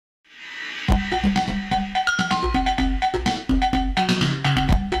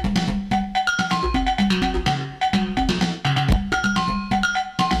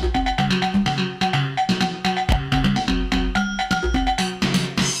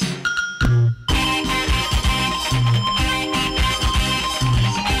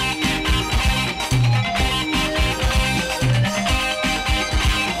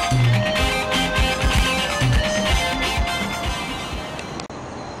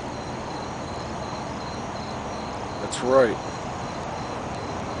That's right.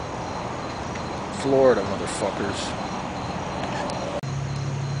 Florida, motherfuckers.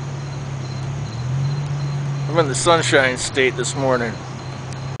 I'm in the Sunshine State this morning.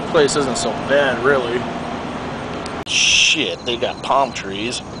 The place isn't so bad, really. Shit, they got palm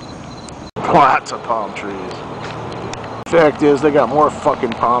trees. Lots of palm trees. Fact is, they got more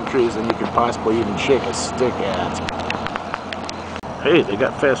fucking palm trees than you can possibly even shake a stick at. Hey, they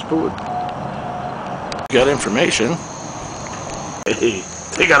got fast food. Got information. Hey,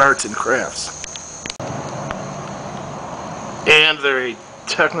 they got arts and crafts. And they're a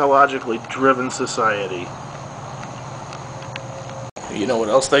technologically driven society. You know what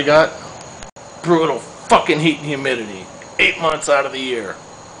else they got? Brutal fucking heat and humidity. 8 months out of the year.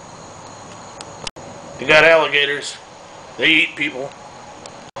 They got alligators. They eat people.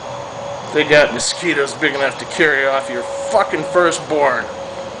 They got mosquitoes big enough to carry off your fucking firstborn.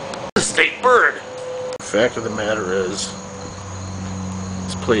 The state bird. The fact of the matter is,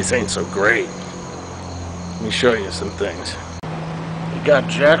 this place ain't so great. Let me show you some things. You got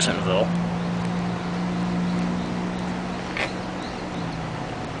Jacksonville.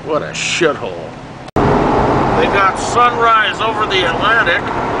 What a shithole. They got sunrise over the Atlantic.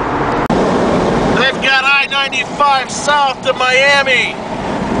 They've got I-95 south to Miami.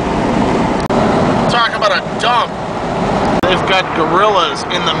 Talk about a dump. They've got gorillas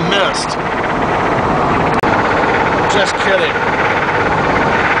in the mist. Just kidding.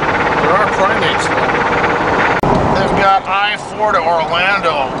 There are primates though. They've got I-4 to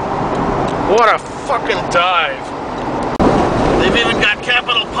Orlando. What a fucking dive. They've even got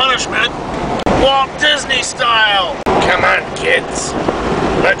capital punishment, Walt Disney style. Come on, kids.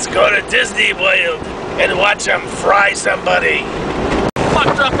 Let's go to Disney World and watch them fry somebody.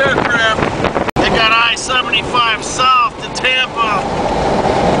 Fucked up aircraft. They got I-75 south to Tampa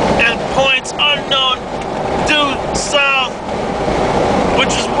and points unknown due south, which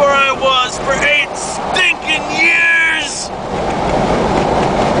is where I was for 8 stinking years.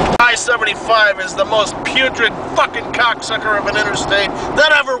 I-75 is the most putrid fucking cocksucker of an interstate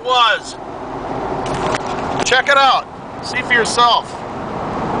that ever was. Check it out. See for yourself.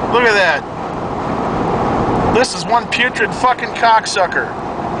 Look at that. This is one putrid fucking cocksucker.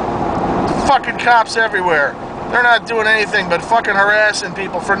 Fucking cops everywhere. They're not doing anything but fucking harassing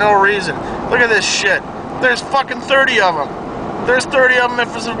people for no reason. Look at this shit. There's fucking 30 of them. There's 30 of them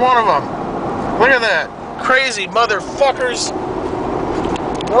if this is one of them. Look at that. Crazy motherfuckers.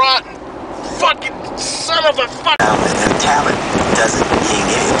 Rotten fucking son of a fuck. Talent doesn't mean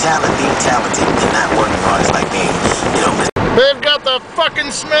talent being talented and not working hard is like being, you know. They've got the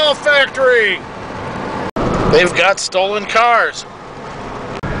fucking smell factory. They've got stolen cars.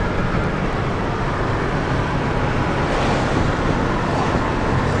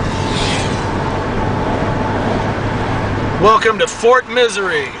 Welcome to Fort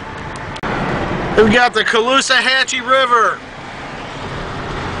Misery. We've got the Caloosahatchee River.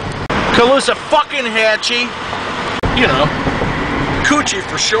 Calusa fucking Hatchie. You know, Coochie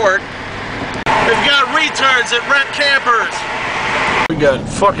for short. They've got retards that rent campers. We got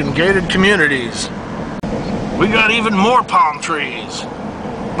fucking gated communities. We got even more palm trees.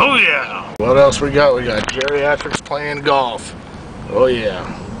 Oh yeah. What else we got? We got geriatrics playing golf. Oh yeah.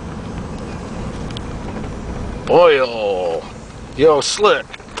 Oil. Yo, Slick.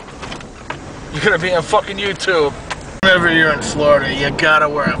 You're gonna be on fucking YouTube. Whenever you're in Florida, you gotta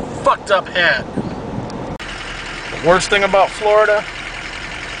wear a fucked up hat. The worst thing about Florida?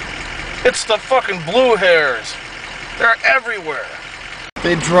 It's the fucking blue hairs. They're everywhere.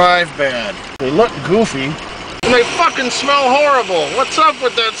 They drive bad. They look goofy. And they fucking smell horrible. What's up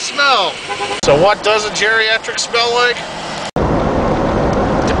with that smell? So what does a geriatric smell like?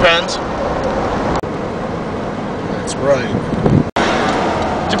 Depends. That's right.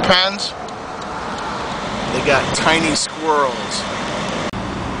 Depends. They got tiny squirrels.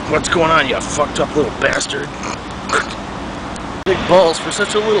 What's going on, you fucked up little bastard? Big balls for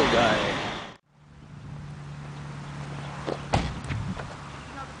such a little guy.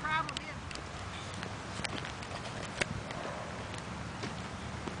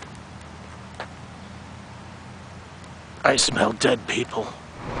 I smell dead people.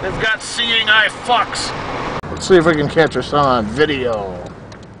 They've got seeing eye fucks. Let's see if we can catch us on video.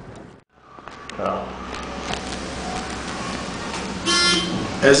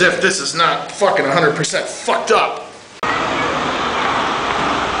 As if this is not fucking 100% fucked up.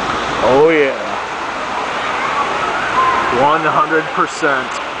 Oh yeah. 100%.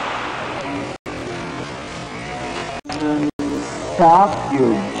 Stop,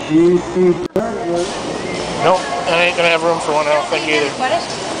 you juicy. Nope, I ain't gonna have room for one, I don't think either.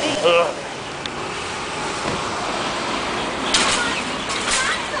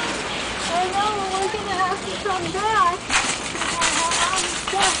 come back, and I have all this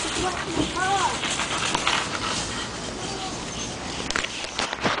stuff to put in the car.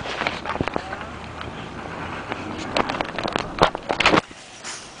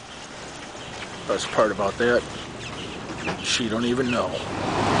 Best part about that, she don't even know.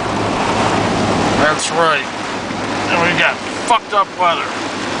 That's right. And we got fucked up weather.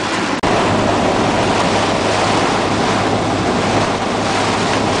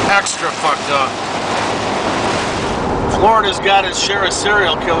 Extra fucked up. Florida's got its share of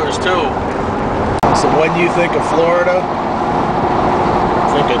serial killers too. So when you think of Florida,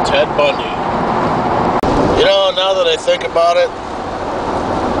 think of Ted Bundy. You know, now that I think about it,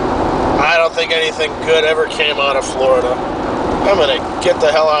 I don't think anything good ever came out of Florida. I'm gonna get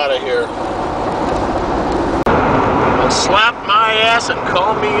the hell out of here. And slap my ass and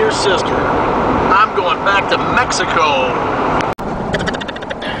call me your sister. I'm going back to Mexico.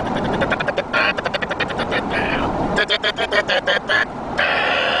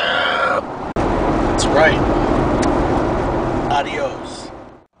 That's right. Adios.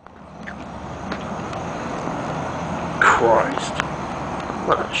 Christ.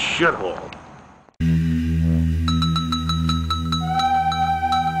 What a shithole.